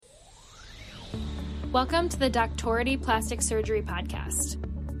Welcome to the Doctority Plastic Surgery Podcast.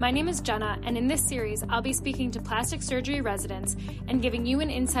 My name is Jenna, and in this series, I'll be speaking to plastic surgery residents and giving you an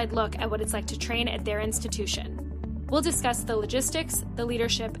inside look at what it's like to train at their institution. We'll discuss the logistics, the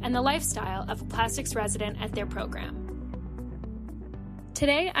leadership, and the lifestyle of a plastics resident at their program.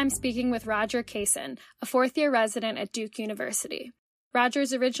 Today, I'm speaking with Roger Kaysen, a fourth-year resident at Duke University. Roger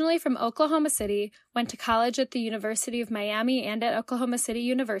is originally from Oklahoma City, went to college at the University of Miami and at Oklahoma City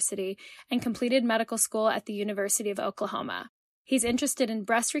University, and completed medical school at the University of Oklahoma. He's interested in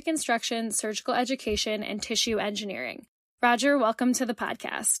breast reconstruction, surgical education, and tissue engineering. Roger, welcome to the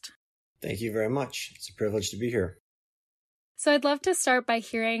podcast. Thank you very much. It's a privilege to be here. So I'd love to start by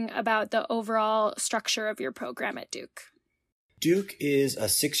hearing about the overall structure of your program at Duke. Duke is a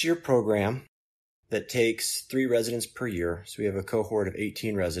 6-year program that takes 3 residents per year. So we have a cohort of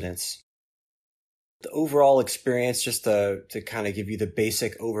 18 residents. The overall experience, just to kind of give you the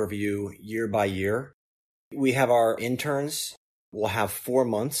basic overview year by year, we have our interns. We'll have 4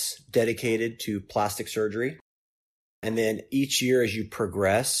 months dedicated to plastic surgery. And then each year as you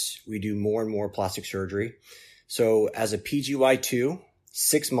progress, we do more and more plastic surgery. So as a PGY2,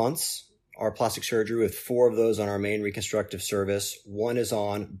 6 months are plastic surgery with 4 of those on our main reconstructive service. 1 is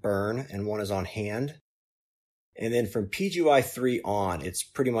on burn and 1 is on hand. And then from PGY3 on, it's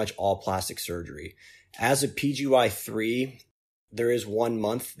pretty much all plastic surgery. As a PGY3, there is 1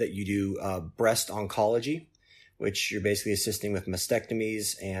 month that you do breast oncology, which you're basically assisting with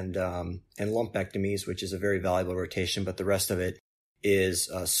mastectomies and lumpectomies, which is a very valuable rotation, but the rest of it is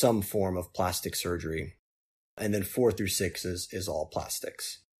some form of plastic surgery. And then 4 through 6 is all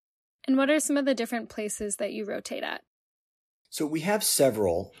plastics. And what are some of the different places that you rotate at? So we have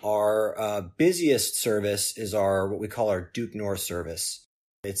several. Our busiest service is what we call our Duke North service.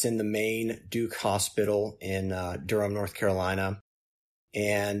 It's in the main Duke Hospital in Durham, North Carolina.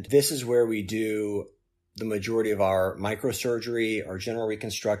 And this is where we do the majority of our microsurgery, our general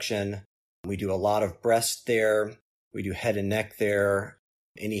reconstruction. We do a lot of breast there. We do head and neck there.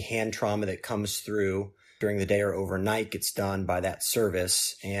 Any hand trauma that comes through during the day or overnight gets done by that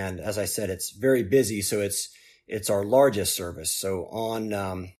service. And as I said, it's very busy. So it's our largest service. So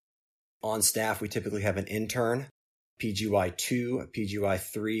on staff, we typically have an intern, PGY2, a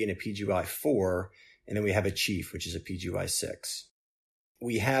PGY3, and a PGY4. And then we have a chief, which is a PGY6.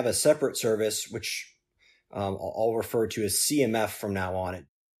 We have a separate service, which I'll refer to as CMF from now on.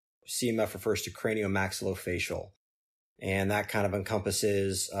 CMF refers to craniomaxillofacial. And that kind of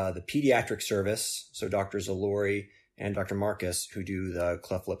encompasses the pediatric service, so Dr. Zalori and Dr. Marcus, who do the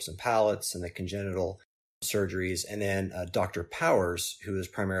cleft lips and palates and the congenital surgeries, and then Dr. Powers, who is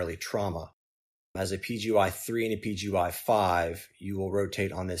primarily trauma. As a PGY3 and a PGY5, you will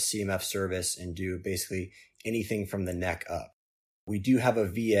rotate on this CMF service and do basically anything from the neck up. We do have a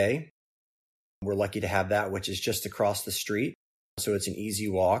VA. We're lucky to have that, which is just across the street, so it's an easy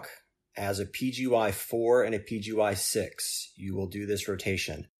walk. As a PGY4 and a PGY6, you will do this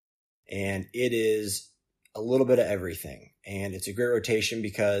rotation. And it is a little bit of everything. And it's a great rotation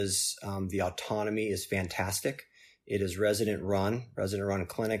because the autonomy is fantastic. It is resident-run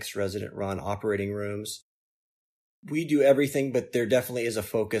clinics, resident-run operating rooms. We do everything, but there definitely is a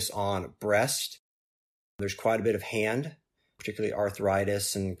focus on breast. There's quite a bit of hand, particularly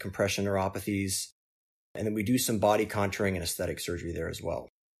arthritis and compression neuropathies. And then we do some body contouring and aesthetic surgery there as well.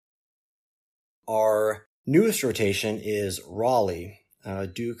 Our newest rotation is Raleigh.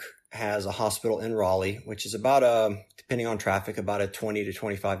 Duke has a hospital in Raleigh, which is about depending on traffic, about a 20 to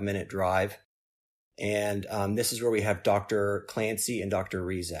 25 minute drive. And this is where we have Dr. Clancy and Dr.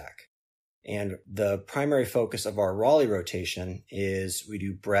 Rezak. And the primary focus of our Raleigh rotation is we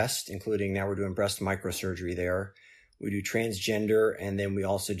do breast, including now we're doing breast microsurgery there. We do transgender, and then we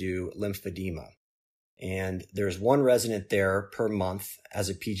also do lymphedema. And there's 1 resident there per month as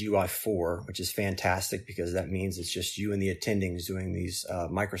a PGY4, which is fantastic because that means it's just you and the attendings doing these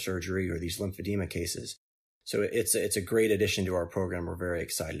microsurgery or these lymphedema cases. So it's a great addition to our program. We're very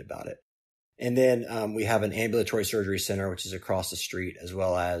excited about it. And then we have an ambulatory surgery center, which is across the street, as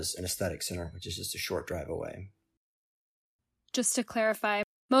well as an aesthetic center, which is just a short drive away. Just to clarify,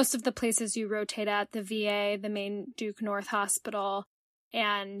 most of the places you rotate at, the VA, the main Duke North Hospital,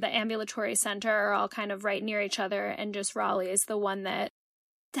 and the ambulatory center are all kind of right near each other, and just Raleigh is the one that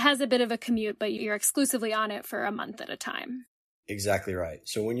has a bit of a commute, but you're exclusively on it for a month at a time. Exactly right.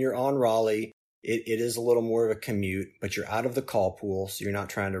 So when you're on Raleigh, it is a little more of a commute, but you're out of the call pool, so you're not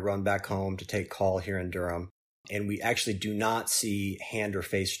trying to run back home to take call here in Durham. And we actually do not see hand or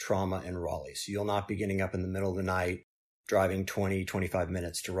face trauma in Raleigh. So you'll not be getting up in the middle of the night, driving 20, 25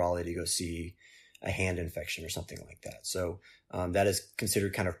 minutes to Raleigh to go see a hand infection or something like that. So that is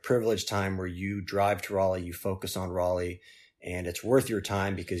considered kind of privileged time where you drive to Raleigh, you focus on Raleigh, and it's worth your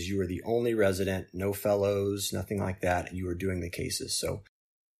time because you are the only resident, no fellows, nothing like that, and you are doing the cases. So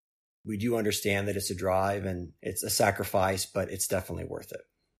we do understand that it's a drive and it's a sacrifice, but it's definitely worth it.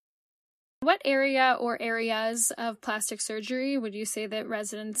 What area or areas of plastic surgery would you say that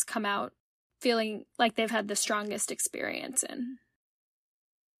residents come out feeling like they've had the strongest experience in?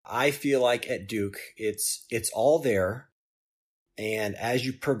 I feel like at Duke, it's all there. And as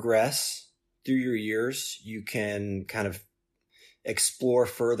you progress through your years, you can kind of explore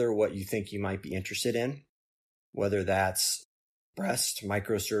further what you think you might be interested in, whether that's breast,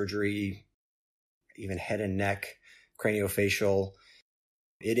 microsurgery, even head and neck, craniofacial.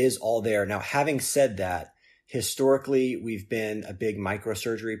 It is all there. Now, having said that, historically, we've been a big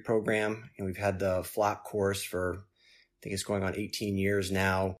microsurgery program, and we've had the flap course for, I think it's going on 18 years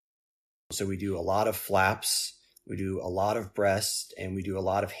now. So we do a lot of flaps, we do a lot of breast, and we do a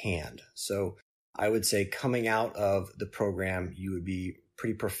lot of hand. So I would say coming out of the program, you would be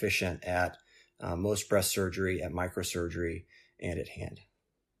pretty proficient at most breast surgery, at microsurgery, and at hand.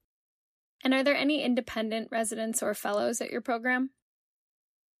 And are there any independent residents or fellows at your program?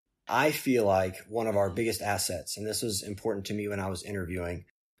 I feel like one of our biggest assets, and this was important to me when I was interviewing,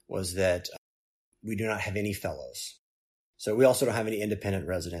 was that we do not have any fellows. So we also don't have any independent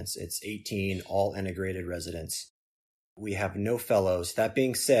residents. It's 18 all integrated residents. We have no fellows. That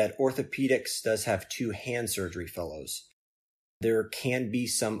being said, orthopedics does have 2 hand surgery fellows. There can be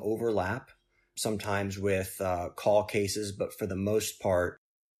some overlap, sometimes with call cases, but for the most part,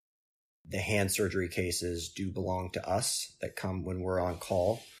 the hand surgery cases do belong to us that come when we're on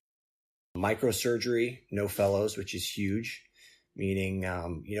call. Microsurgery, no fellows, which is huge, meaning,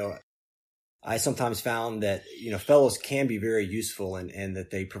 I sometimes found that, fellows can be very useful and that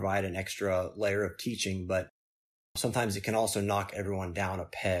they provide an extra layer of teaching, but sometimes it can also knock everyone down a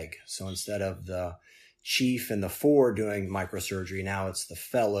peg. So instead of the chief and the 4 doing microsurgery, now it's the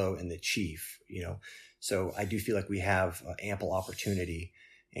fellow and the chief, So I do feel like we have ample opportunity.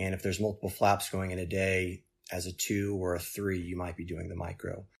 And if there's multiple flaps going in a day, as a 2 or a 3, you might be doing the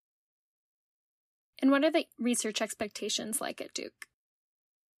micro. And what are the research expectations like at Duke?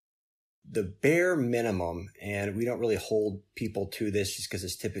 The bare minimum, and we don't really hold people to this just because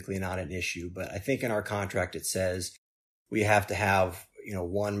it's typically not an issue, but I think in our contract it says we have to have,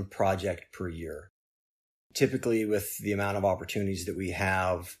 1 project per year. Typically with the amount of opportunities that we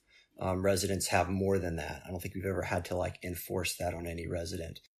have, residents have more than that. I don't think we've ever had to enforce that on any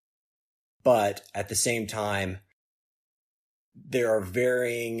resident. But at the same time, there are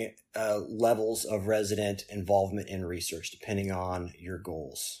varying levels of resident involvement in research depending on your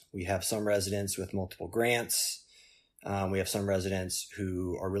goals. We have some residents with multiple grants. We have some residents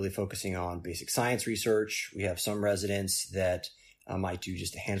who are really focusing on basic science research. We have some residents that might do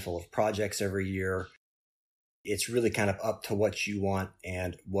just a handful of projects every year. It's really kind of up to what you want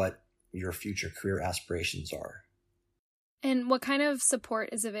and what your future career aspirations are. And what kind of support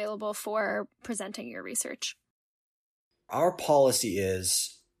is available for presenting your research? Our policy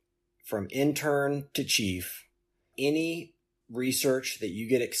is from intern to chief, any research that you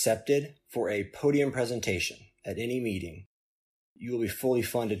get accepted for a podium presentation at any meeting, you will be fully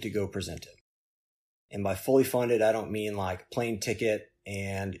funded to go present it. And by fully funded, I don't mean plane ticket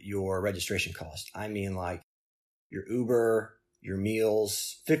and your registration cost. I mean your Uber, your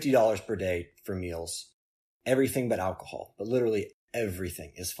meals, $50 per day for meals, everything but alcohol, but literally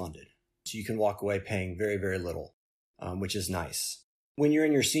everything is funded. So you can walk away paying very, very little. Which is nice. When you're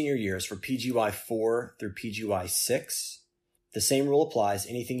in your senior years for PGY 4 through PGY 6, the same rule applies.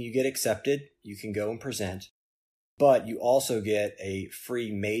 Anything you get accepted, you can go and present, but you also get a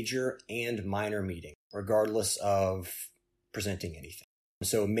free major and minor meeting, regardless of presenting anything.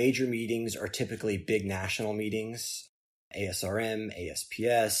 So major meetings are typically big national meetings, ASRM,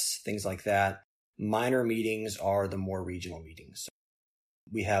 ASPS, things like that. Minor meetings are the more regional meetings.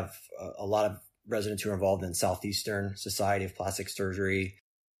 We have a lot of residents who are involved in Southeastern Society of Plastic Surgery,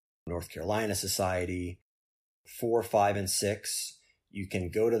 North Carolina Society, 4, 5, and 6. You can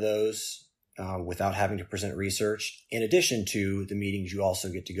go to those without having to present research, in addition to the meetings you also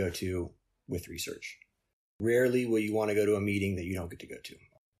get to go to with research. Rarely will you want to go to a meeting that you don't get to go to.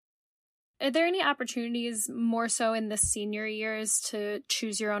 Are there any opportunities more so in the senior years to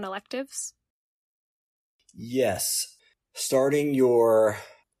choose your own electives? Yes. Starting your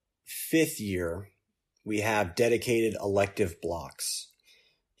 5th year, we have dedicated elective blocks,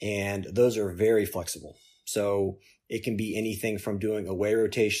 and those are very flexible. So it can be anything from doing away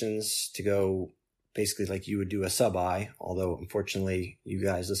rotations to go basically like you would do a sub-I, although unfortunately you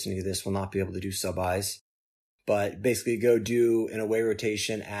guys listening to this will not be able to do sub-Is. But basically go do an away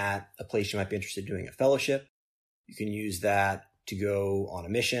rotation at a place you might be interested in doing a fellowship. You can use that to go on a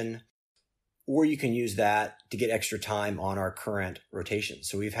mission, or you can use that to get extra time on our current rotations.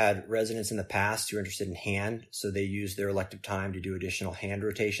 So we've had residents in the past who are interested in hand, so they use their elective time to do additional hand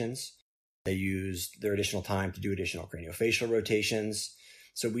rotations. They use their additional time to do additional craniofacial rotations.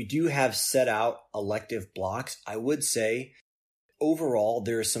 So we do have set out elective blocks. I would say overall,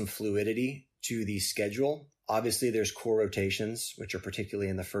 there is some fluidity to the schedule. Obviously, there's core rotations, which are particularly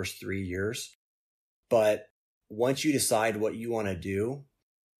in the first 3 years. But once you decide what you want to do,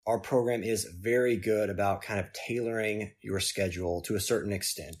 our program is very good about kind of tailoring your schedule to a certain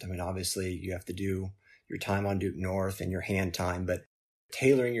extent. I mean, obviously, you have to do your time on Duke North and your hand time, but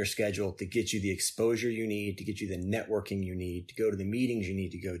tailoring your schedule to get you the exposure you need, to get you the networking you need, to go to the meetings you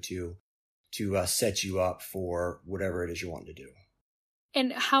need to go to set you up for whatever it is you want to do.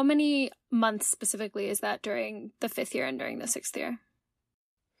 And how many months specifically is that during the 5th year and during the 6th year?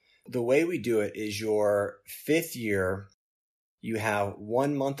 The way we do it is your 5th year, you have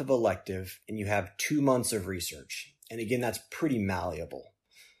 1 month of elective and you have 2 months of research. And again, that's pretty malleable,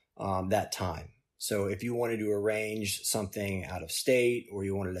 that time. So if you wanted to arrange something out of state or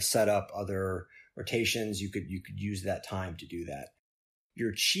you wanted to set up other rotations, you could use that time to do that.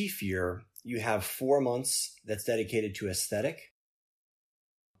 Your chief year, you have 4 months that's dedicated to aesthetic.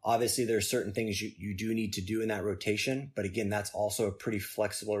 Obviously, there are certain things you do need to do in that rotation. But again, that's also a pretty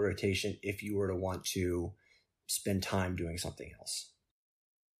flexible rotation if you were to want to spend time doing something else.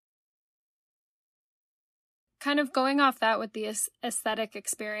 Kind of going off that with the aesthetic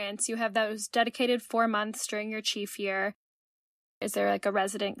experience, you have those dedicated 4 months during your chief year. Is there like a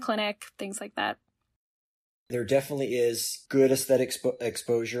resident clinic, things like that? There definitely is good aesthetic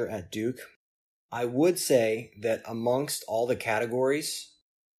exposure at Duke. I would say that amongst all the categories,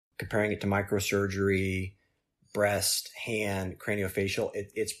 comparing it to microsurgery, breast, hand, craniofacial,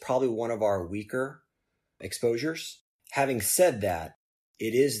 it's probably one of our weaker exposures. Having said that,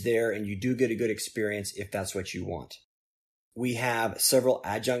 it is there and you do get a good experience if that's what you want. We have several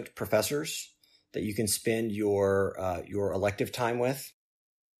adjunct professors that you can spend your elective time with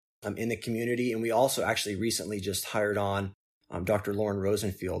in the community. And we also actually recently just hired on Dr. Lauren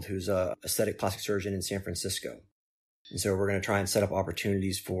Rosenfield, who's a aesthetic plastic surgeon in San Francisco. And so we're going to try and set up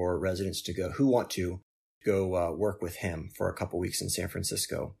opportunities for residents who want to go work with him for a couple weeks in San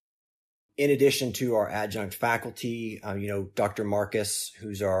Francisco. In addition to our adjunct faculty, Dr. Marcus,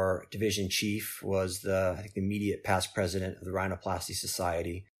 who's our division chief, was the immediate past president of the Rhinoplasty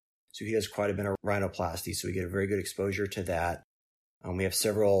Society. So he does quite a bit of rhinoplasty, so we get a very good exposure to that. We have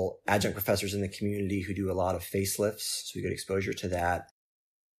several adjunct professors in the community who do a lot of facelifts, so we get exposure to that.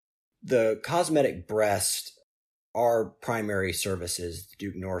 The cosmetic breast, our primary services, the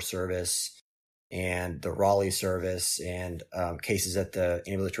Duke North service, and the Raleigh service and cases at the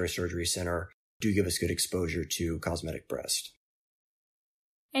Ambulatory Surgery Center do give us good exposure to cosmetic breast.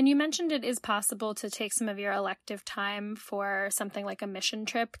 And you mentioned it is possible to take some of your elective time for something like a mission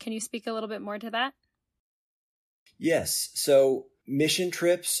trip. Can you speak a little bit more to that? Yes. So mission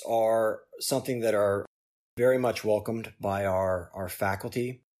trips are something that are very much welcomed by our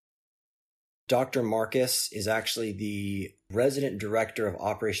faculty. Dr. Marcus is actually the resident director of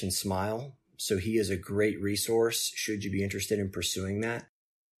Operation Smile. So he is a great resource should you be interested in pursuing that.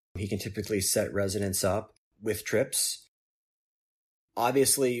 He can typically set residents up with trips.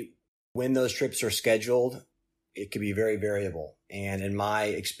 Obviously, when those trips are scheduled, it can be very variable. And in my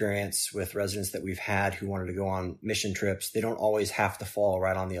experience with residents that we've had who wanted to go on mission trips, they don't always have to fall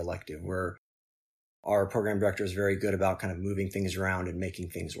right on the elective. Our program director is very good about kind of moving things around and making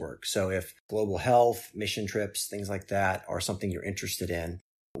things work. So if global health, mission trips, things like that are something you're interested in,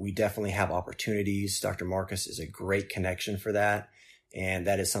 we definitely have opportunities. Dr. Marcus is a great connection for that, and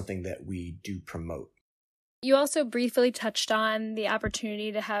that is something that we do promote. You also briefly touched on the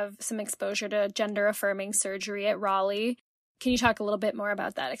opportunity to have some exposure to gender-affirming surgery at Raleigh. Can you talk a little bit more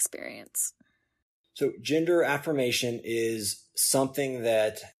about that experience? So gender affirmation is something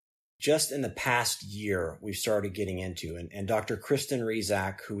that just in the past year we've started getting into. And Dr. Kristen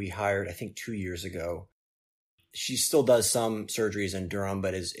Rizak, who we hired, I think 2 years ago, she still does some surgeries in Durham,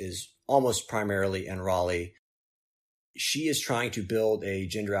 but is almost primarily in Raleigh. She is trying to build a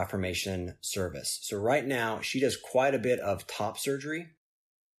gender affirmation service. So right now, she does quite a bit of top surgery.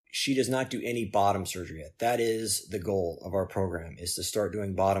 She does not do any bottom surgery yet. That is the goal of our program, is to start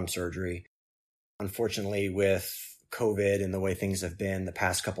doing bottom surgery. Unfortunately, with COVID and the way things have been the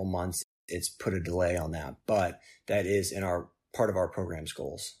past couple months, it's put a delay on that. But that is part of our program's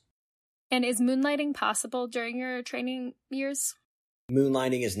goals. And is moonlighting possible during your training years?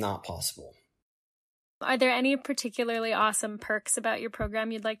 Moonlighting is not possible. Are there any particularly awesome perks about your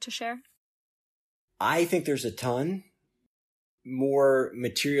program you'd like to share? I think there's a ton. More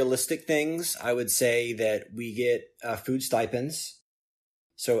materialistic things, I would say that we get food stipends.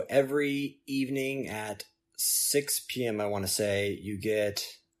 So every evening at 6 p.m., I want to say, you get,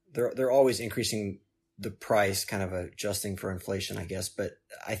 they're always increasing the price, kind of adjusting for inflation, I guess. But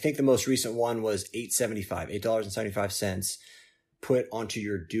I think the most recent one was $8.75 put onto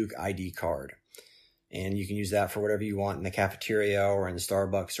your Duke ID card. And you can use that for whatever you want in the cafeteria or in the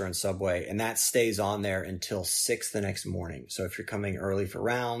Starbucks or in Subway. And that stays on there until 6 the next morning. So if you're coming early for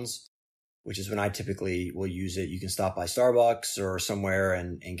rounds, which is when I typically will use it, you can stop by Starbucks or somewhere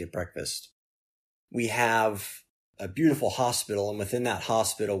and get breakfast. We have a beautiful hospital. And within that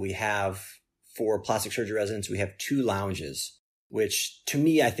hospital, we have, for plastic surgery residents, we have 2 lounges, which to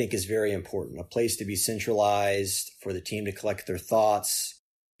me, I think is very important. A place to be centralized for the team to collect their thoughts,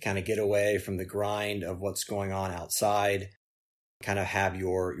 kind of get away from the grind of what's going on outside, kind of have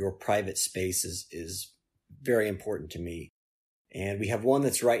your private space is very important to me. And we have one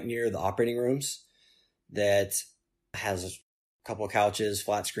that's right near the operating rooms that has a couple of couches,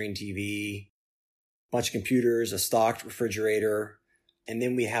 flat screen TV, bunch of computers, a stocked refrigerator. And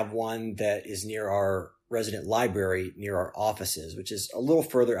then we have one that is near our resident library, near our offices, which is a little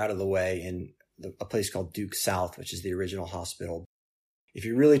further out of the way in a place called Duke South, which is the original hospital. If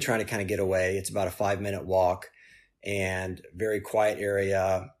you're really trying to kind of get away, it's about a 5-minute walk and very quiet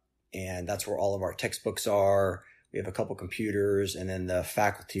area. And that's where all of our textbooks are. We have a couple computers, and then the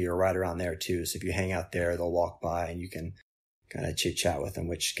faculty are right around there too. So if you hang out there, they'll walk by and you can kind of chit chat with them,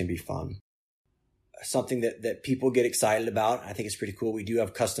 which can be fun. Something that people get excited about, I think it's pretty cool. We do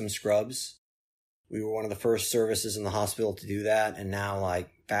have custom scrubs. We were one of the first services in the hospital to do that. And now like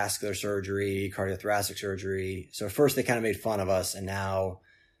vascular surgery, cardiothoracic surgery. So first they kind of made fun of us, and now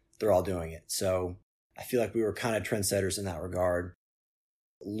they're all doing it. So I feel like we were kind of trendsetters in that regard.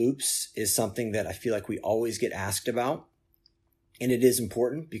 Loops is something that I feel like we always get asked about. And it is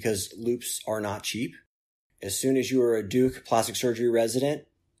important because loops are not cheap. As soon as you are a Duke plastic surgery resident,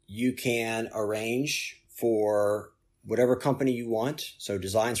 you can arrange for whatever company you want. So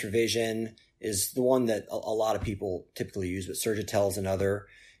Designs for Vision is the one that a lot of people typically use, but Surgitel is another.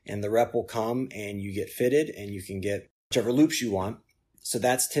 And the rep will come and you get fitted and you can get whichever loops you want. So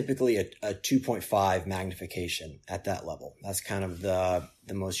that's typically a 2.5 magnification at that level. That's kind of the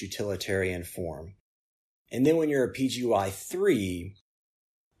most utilitarian form. And then when you're a PGY 3,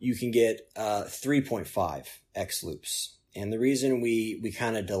 you can get 3.5 X loops. And the reason we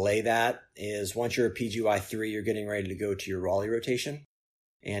kind of delay that is once you're a PGY 3, you're getting ready to go to your Raleigh rotation.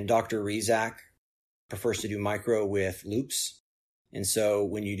 And Dr. Rizak prefers to do micro with loops. And so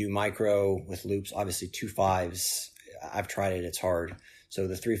when you do micro with loops, obviously 2 5s, I've tried it, it's hard. So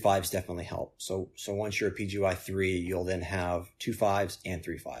the 3 5s definitely help. So once you're a PGY 3, you'll then have 2 5s and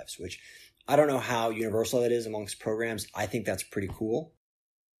 3 5s, which I don't know how universal that is amongst programs. I think that's pretty cool.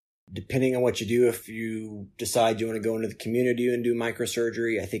 Depending on what you do, if you decide you want to go into the community and do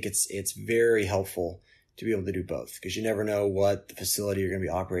microsurgery, I think it's very helpful to be able to do both because you never know what the facility you're going to be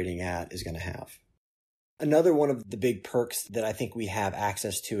operating at is going to have. Another one of the big perks that I think we have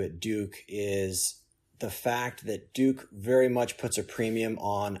access to at Duke is the fact that Duke very much puts a premium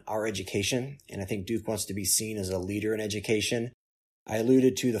on our education. And I think Duke wants to be seen as a leader in education. I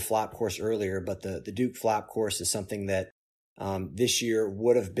alluded to the FLAP course earlier, but the Duke FLAP course is something that this year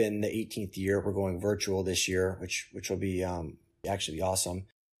would have been the 18th year. We're going virtual this year, which will be actually be awesome.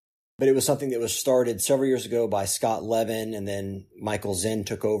 But it was something that was started several years ago by Scott Levin, and then Michael Zinn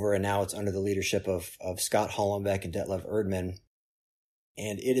took over, and now it's under the leadership of Scott Hollenbeck and Detlev Erdmann.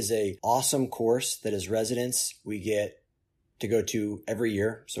 And it is a awesome course that as residents, we get to go to every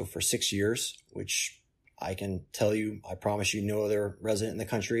year. So for 6 years, which I can tell you, I promise you, no other resident in the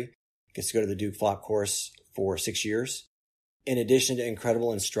country gets to go to the Duke FLAP course for 6 years. In addition to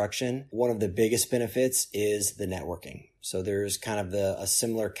incredible instruction, one of the biggest benefits is the networking. So there's kind of a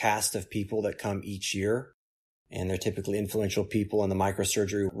similar cast of people that come each year, and they're typically influential people in the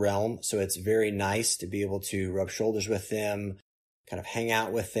microsurgery realm. So it's very nice to be able to rub shoulders with them, kind of hang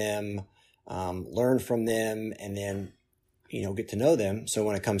out with them, learn from them, and then, get to know them. So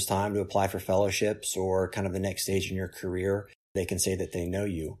when it comes time to apply for fellowships or kind of the next stage in your career, they can say that they know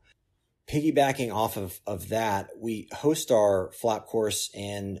you. Piggybacking off of that, we host our FLAP course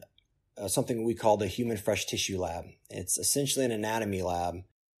in something we call the Human Fresh Tissue Lab. It's essentially an anatomy lab,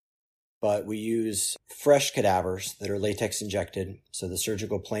 but we use fresh cadavers that are latex injected. So the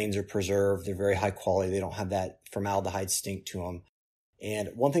surgical planes are preserved. They're very high quality. They don't have that formaldehyde stink to them. And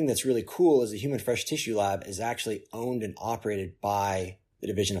one thing that's really cool is the Human Fresh Tissue Lab is actually owned and operated by the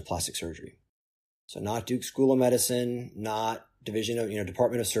Division of Plastic Surgery. So not Duke School of Medicine, not Division of,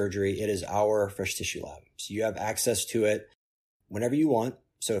 Department of Surgery. It is our Fresh Tissue Lab. So you have access to it whenever you want.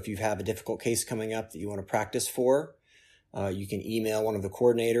 So if you have a difficult case coming up that you want to practice for, you can email one of the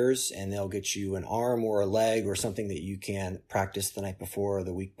coordinators and they'll get you an arm or a leg or something that you can practice the night before or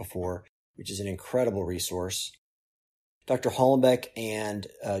the week before, which is an incredible resource. Dr. Hollenbeck and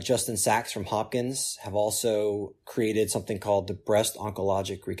Justin Sachs from Hopkins have also created something called the Breast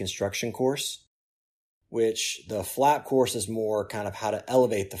Oncologic Reconstruction course, which the flap course is more kind of how to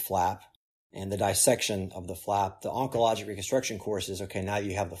elevate the flap and the dissection of the flap. The oncologic reconstruction course is, okay, now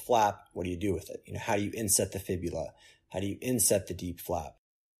you have the flap, what do you do with it? How do you inset the fibula? How do you inset the deep flap?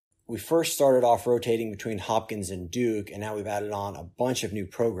 We first started off rotating between Hopkins and Duke, and now we've added on a bunch of new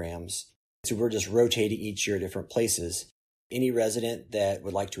programs. So we're just rotating each year at different places. Any resident that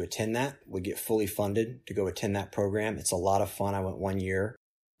would like to attend that would get fully funded to go attend that program. It's a lot of fun. I went 1 year.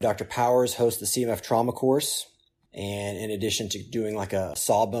 Dr. Powers hosts the CMF trauma course. And in addition to doing like a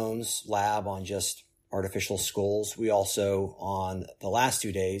sawbones lab on just artificial skulls, we also on the last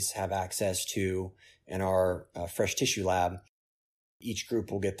 2 days have access to, in our fresh tissue lab, each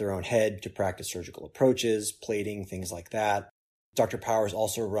group will get their own head to practice surgical approaches, plating, things like that. Dr. Powers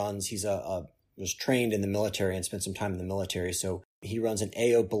also runs, was trained in the military and spent some time in the military. So he runs an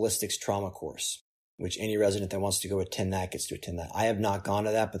AO ballistics trauma course, which any resident that wants to go attend that gets to attend that. I have not gone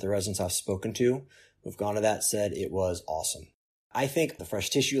to that, but the residents I've spoken to who've gone to that said it was awesome. I think the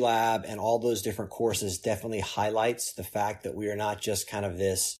Fresh Tissue Lab and all those different courses definitely highlights the fact that we are not just kind of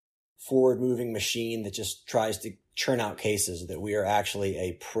this forward-moving machine that just tries to churn out cases, that we are actually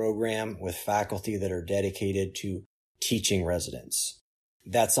a program with faculty that are dedicated to teaching residents.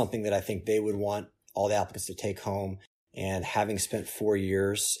 That's something that I think they would want all the applicants to take home. And having spent 4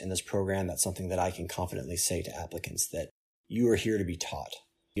 years in this program, that's something that I can confidently say to applicants, that you are here to be taught.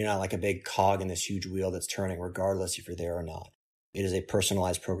 You're not like a big cog in this huge wheel that's turning regardless if you're there or not. It is a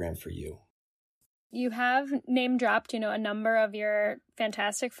personalized program for you. You have name dropped, a number of your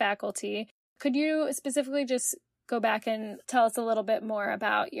fantastic faculty. Could you specifically just go back and tell us a little bit more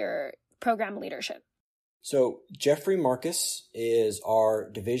about your program leadership? So Jeffrey Marcus is our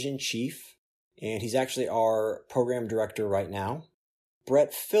division chief, and he's actually our program director right now.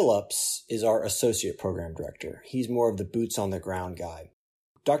 Brett Phillips is our associate program director. He's more of the boots on the ground guy.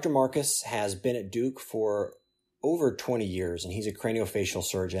 Dr. Marcus has been at Duke for over 20 years, and he's a craniofacial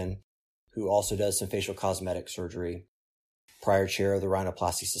surgeon who also does some facial cosmetic surgery, prior chair of the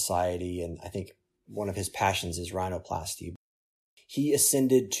Rhinoplasty Society, and I think one of his passions is rhinoplasty. He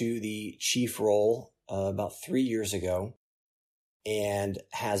ascended to the chief role about 3 years ago and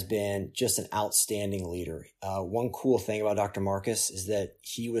has been just an outstanding leader. One cool thing about Dr. Marcus is that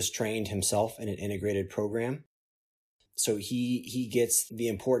he was trained himself in an integrated program. So he gets the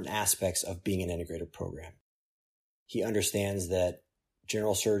important aspects of being an integrated program. He understands that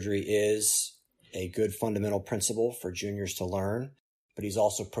general surgery is a good fundamental principle for juniors to learn, but he's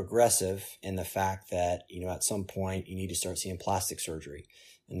also progressive in the fact that, at some point you need to start seeing plastic surgery.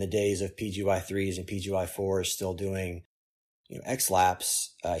 In the days of PGY3s and PGY4s still doing,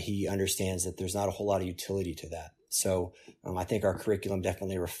 X-laps, he understands that there's not a whole lot of utility to that. So I think our curriculum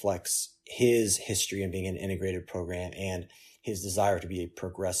definitely reflects his history in being an integrated program and his desire to be a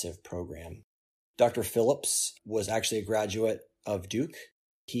progressive program. Dr. Phillips was actually a graduate of Duke.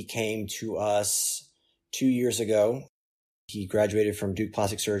 He came to us 2 years ago. He graduated from Duke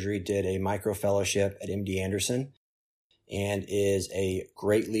Plastic Surgery, did a micro fellowship at MD Anderson, and is a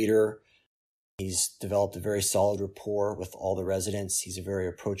great leader. He's developed a very solid rapport with all the residents. He's a very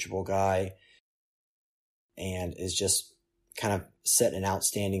approachable guy and is just kind of set an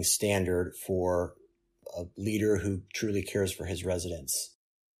outstanding standard for a leader who truly cares for his residents.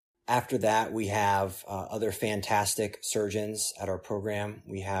 After that, we have other fantastic surgeons at our program.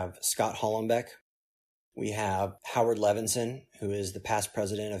 We have Scott Hollenbeck. We have Howard Levinson, who is the past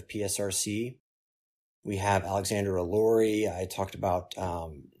president of PSRC. We have Alexander Alluri. I talked about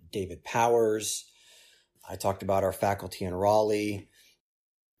David Powers. I talked about our faculty in Raleigh.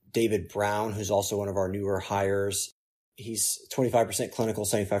 David Brown, who's also one of our newer hires. He's 25% clinical,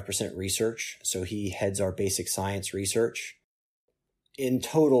 75% research. So he heads our basic science research. In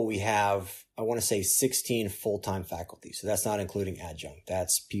total, we have, I want to say 16 full-time faculty. So that's not including adjunct.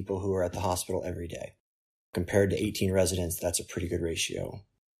 That's people who are at the hospital every day. Compared to 18 residents, that's a pretty good ratio.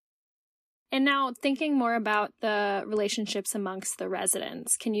 And now thinking more about the relationships amongst the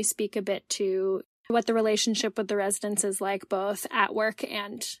residents, can you speak a bit to what the relationship with the residents is like both at work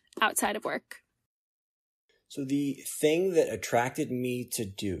and outside of work? So the thing that attracted me to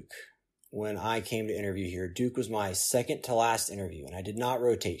Duke when I came to interview here, Duke was my second to last interview, and I did not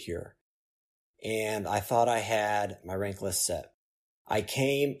rotate here. And I thought I had my rank list set. I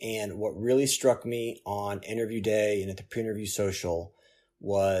came, and what really struck me on interview day and at the pre-interview social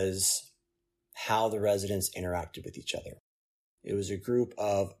was how the residents interacted with each other. It was a group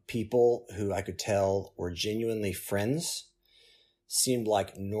of people who I could tell were genuinely friends, seemed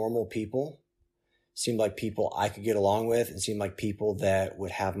like normal people, seemed like people I could get along with, and seemed like people that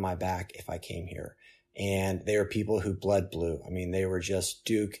would have my back if I came here. And they were people who bled blue. I mean, they were just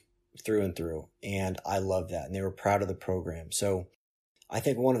Duke through and through. And I loved that. And they were proud of the program. So I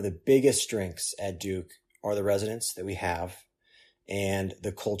think one of the biggest strengths at Duke are the residents that we have and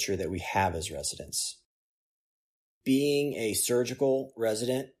the culture that we have as residents. Being a surgical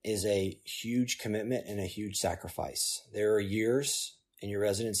resident is a huge commitment and a huge sacrifice. There are years in your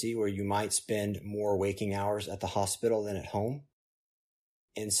residency where you might spend more waking hours at the hospital than at home.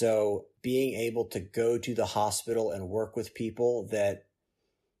 And so being able to go to the hospital and work with people that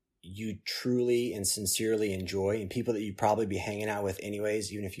you truly and sincerely enjoy and people that you'd probably be hanging out with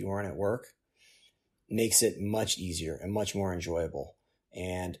anyways, even if you weren't at work, makes it much easier and much more enjoyable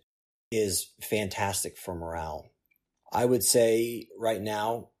and is fantastic for morale. I would say right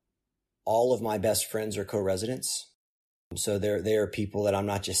now, all of my best friends are co-residents. So they are people that I'm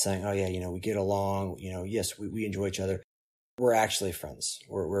not just saying, oh yeah, we get along, yes, we enjoy each other. We're actually friends.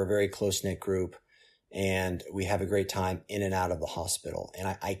 We're a very close-knit group, and we have a great time in and out of the hospital. And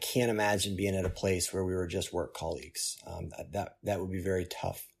I can't imagine being at a place where we were just work colleagues. That would be very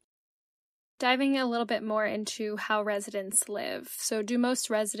tough. Diving a little bit more into how residents live. So do most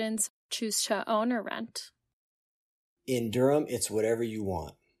residents choose to own or rent? In Durham, it's whatever you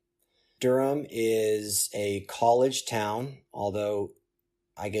want. Durham is a college town, although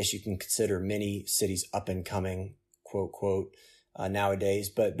I guess you can consider many cities up and coming, quote, quote,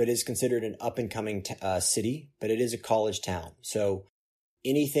 nowadays, but it's considered an up and coming city, but it is a college town. So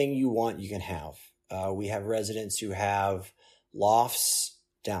anything you want, you can have. We have residents who have lofts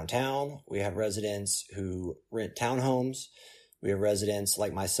downtown. We have residents who rent townhomes. We have residents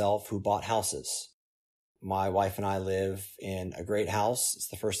like myself who bought houses. My wife and I live in a great house. It's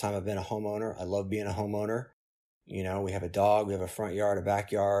the first time I've been a homeowner. I love being a homeowner. We have a dog, we have a front yard, a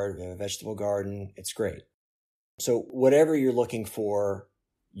backyard, we have a vegetable garden. It's great. So whatever you're looking for,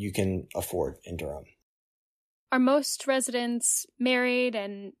 you can afford in Durham. Are most residents married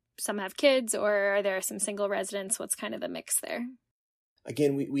and some have kids, or are there some single residents? What's kind of the mix there?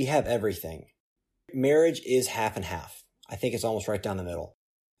 Again, we have everything. Marriage is half and half. I think it's almost right down the middle.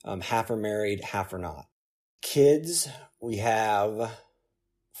 Half are married, half are not. Kids, we have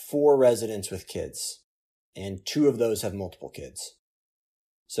 4 residents with kids, and 2 of those have multiple kids.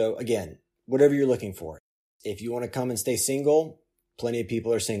 So again, whatever you're looking for. If you want to come and stay single, plenty of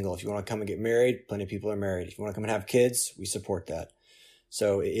people are single. If you want to come and get married, plenty of people are married. If you want to come and have kids, we support that.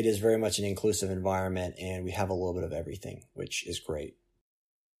 So it is very much an inclusive environment, and we have a little bit of everything, which is great.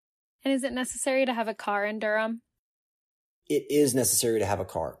 And is it necessary to have a car in Durham? It is necessary to have a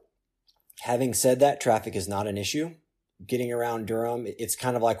car. Having said that, traffic is not an issue. Getting around Durham, it's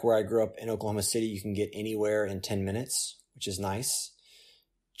kind of like where I grew up in Oklahoma City. You can get anywhere in 10 minutes, which is nice.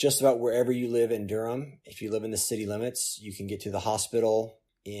 Just about wherever you live in Durham, if you live in the city limits, you can get to the hospital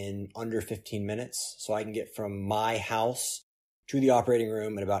in under 15 minutes. So I can get from my house to the operating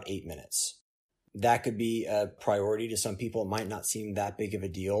room in about 8 minutes. That could be a priority to some people. It might not seem that big of a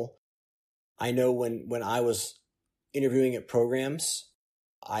deal. I know when I was interviewing at programs,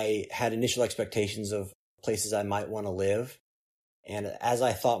 I had initial expectations of places I might want to live. And as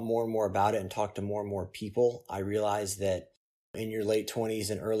I thought more and more about it and talked to more and more people, I realized that in your late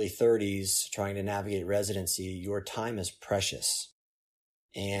 20s and early 30s, trying to navigate residency, your time is precious.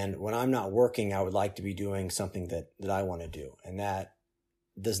 And when I'm not working, I would like to be doing something that I want to do. And that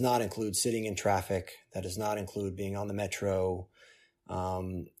does not include sitting in traffic. That does not include being on the metro,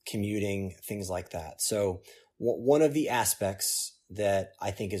 commuting, things like that. So one of the aspects that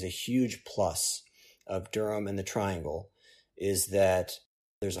I think is a huge plus of Durham and the Triangle is that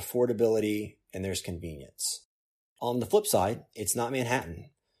there's affordability and there's convenience. On the flip side, it's not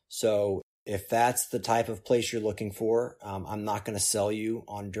Manhattan. So if that's the type of place you're looking for, I'm not going to sell you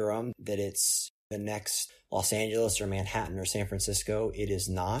on Durham that it's the next Los Angeles or Manhattan or San Francisco. It is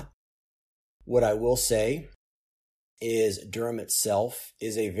not. What I will say is Durham itself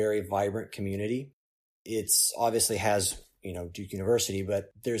is a very vibrant community. It's obviously has, Duke University,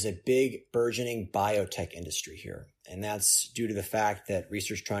 but there's a big burgeoning biotech industry here. And that's due to the fact that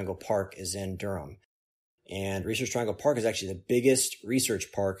Research Triangle Park is in Durham. And Research Triangle Park is actually the biggest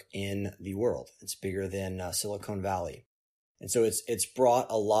research park in the world. It's bigger than Silicon Valley. And so it's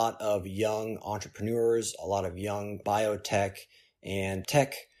brought a lot of young entrepreneurs, a lot of young biotech and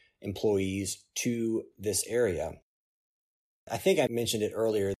tech employees to this area. I think I mentioned it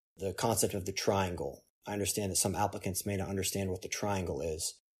earlier, the concept of the triangle. I understand that some applicants may not understand what the triangle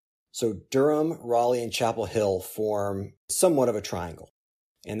is. So Durham, Raleigh, and Chapel Hill form somewhat of a triangle.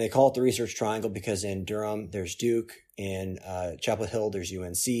 And they call it the Research Triangle because in Durham, there's Duke, in Chapel Hill, there's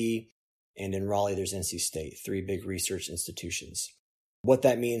UNC, and in Raleigh, there's NC State, 3 big research institutions. What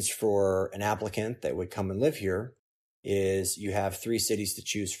that means for an applicant that would come and live here is you have 3 cities to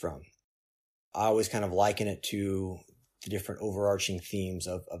choose from. I always kind of liken it to the different overarching themes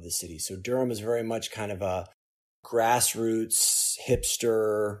of the city. So Durham is very much kind of a grassroots,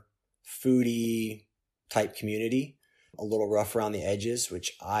 hipster, foodie type community, a little rough around the edges,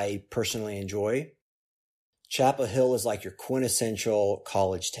 which I personally enjoy. Chapel Hill is like your quintessential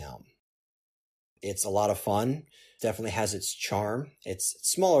college town. It's a lot of fun. Definitely has its charm. It's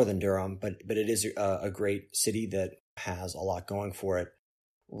smaller than Durham, but it is a great city that has a lot going for it.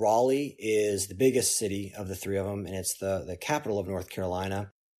 Raleigh is the biggest city of the 3 of them, and it's the capital of North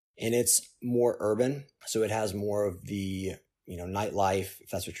Carolina, and it's more urban. So it has more of the, nightlife, if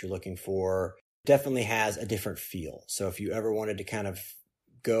that's what you're looking for. Definitely has a different feel. So if you ever wanted to kind of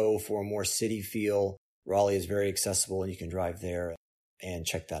go for a more city feel, Raleigh is very accessible and you can drive there and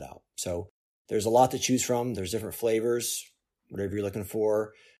check that out. So there's a lot to choose from. There's different flavors, whatever you're looking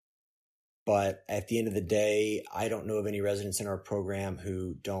for. But at the end of the day, I don't know of any residents in our program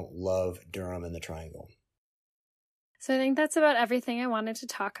who don't love Durham and the Triangle. So I think that's about everything I wanted to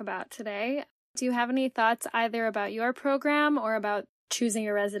talk about today. Do you have any thoughts either about your program or about choosing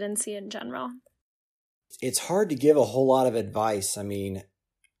a residency in general? It's hard to give a whole lot of advice. I mean,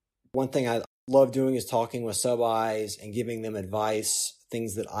 one thing I love doing is talking with sub-Is and giving them advice,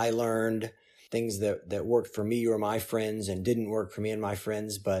 things that I learned, things that worked for me or my friends and didn't work for me and my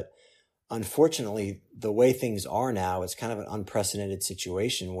friends. But unfortunately, the way things are now, it's kind of an unprecedented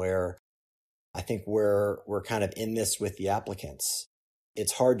situation where I think we're kind of in this with the applicants.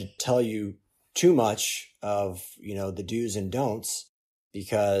 It's hard to tell you too much of, the do's and don'ts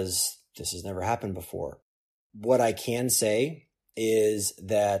because this has never happened before. What I can say is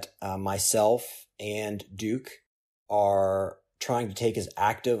that myself and Duke are trying to take as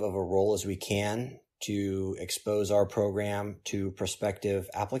active of a role as we can to expose our program to prospective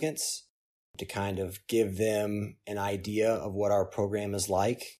applicants, to kind of give them an idea of what our program is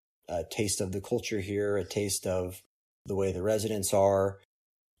like, a taste of the culture here, a taste of the way the residents are.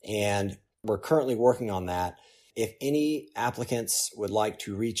 And we're currently working on that. If any applicants would like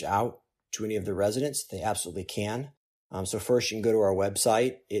to reach out to any of the residents, they absolutely can. So first you can go to our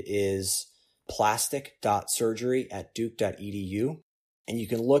website. It is plastic.surgery@duke.edu. And you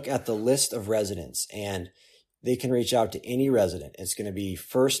can look at the list of residents and they can reach out to any resident. It's going to be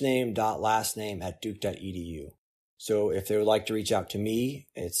first name, last name @duke.edu. So if they would like to reach out to me,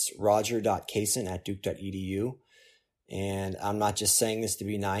 it's roger.cason@duke.edu. And I'm not just saying this to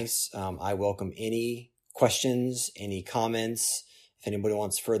be nice. I welcome any questions, any comments. If anybody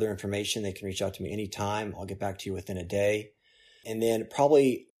wants further information, they can reach out to me anytime. I'll get back to you within a day. And then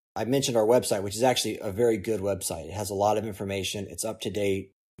probably I mentioned our website, which is actually a very good website. It has a lot of information. It's up to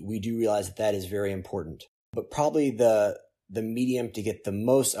date. We do realize that is very important. But probably the medium to get the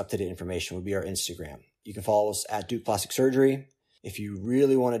most up-to-date information would be our Instagram. You can follow us at Duke Plastic Surgery. If you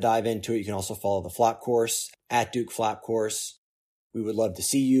really want to dive into it, you can also follow the Flap Course at Duke Flap Course. We would love to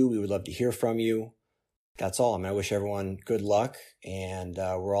see you. We would love to hear from you. That's all. I wish everyone good luck, and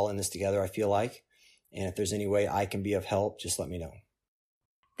we're all in this together, I feel like. And if there's any way I can be of help, just let me know.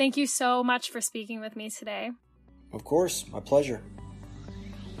 Thank you so much for speaking with me today. Of course. My pleasure.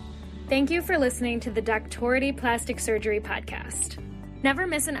 Thank you for listening to the Doctority Plastic Surgery Podcast. Never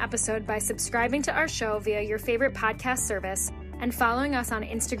miss an episode by subscribing to our show via your favorite podcast service and following us on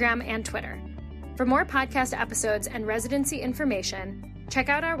Instagram and Twitter. For more podcast episodes and residency information, check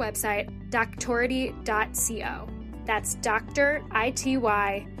out our website, doctority.co. That's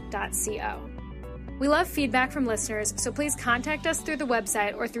doctority.co. We love feedback from listeners, so please contact us through the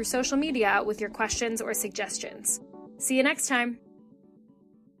website or through social media with your questions or suggestions. See you next time.